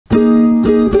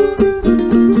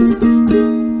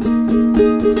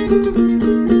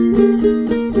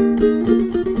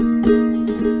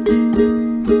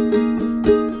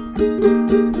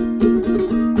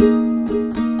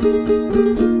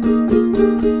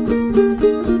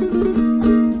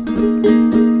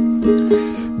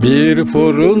Bir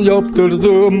fırın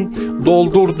yaptırdım,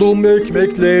 doldurdum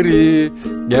ekmekleri.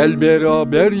 Gel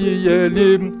beraber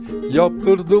yiyelim,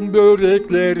 yaptırdım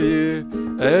börekleri.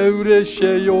 Evreşe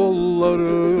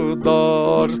yolları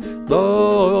dar,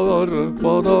 dar.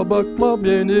 Bana bakma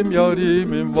benim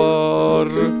yarimim var.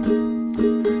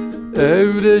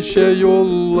 Evreşe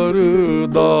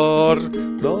yolları dar,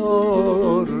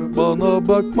 dar. Bana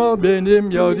bakma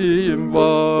benim yarim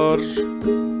var.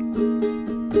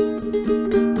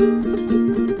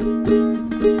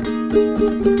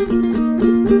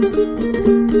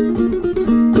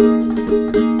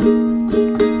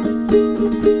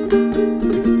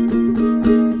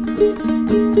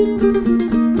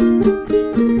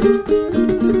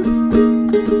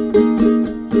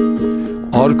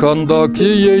 Arkandaki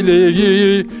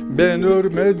yeleği ben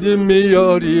örmedim mi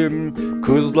yarim?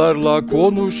 Kızlarla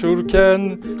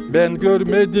konuşurken ben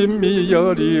görmedim mi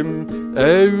yarim?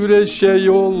 Evreşe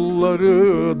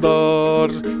yolları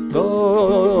dar,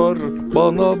 dar.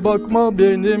 Bana bakma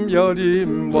benim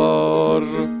yarim var.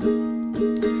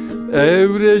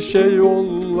 Evreşe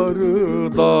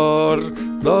yolları dar,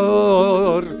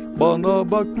 dar.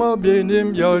 Bana bakma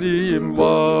benim yarim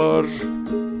var.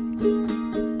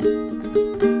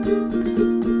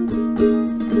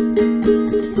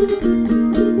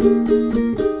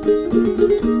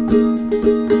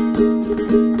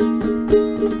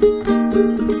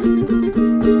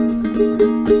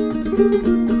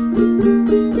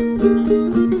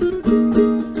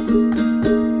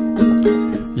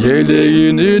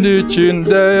 Yeleğinin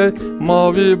içinde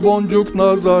mavi boncuk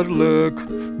nazarlık.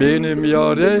 Benim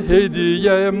yare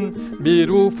hediyem bir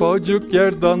ufacık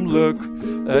gerdanlık.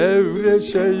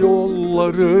 Evreşe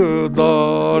yolları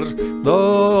dar,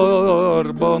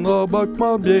 dar. Bana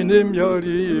bakma benim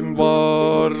yarim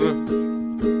var.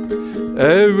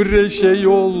 Evreşe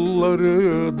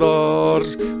yolları dar,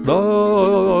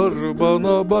 dar.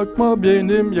 Bana bakma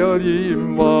benim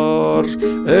yarim var.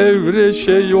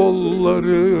 Evreşe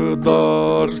yolları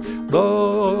dar,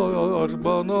 dar.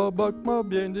 Bana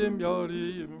bakma benim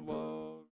yarim var.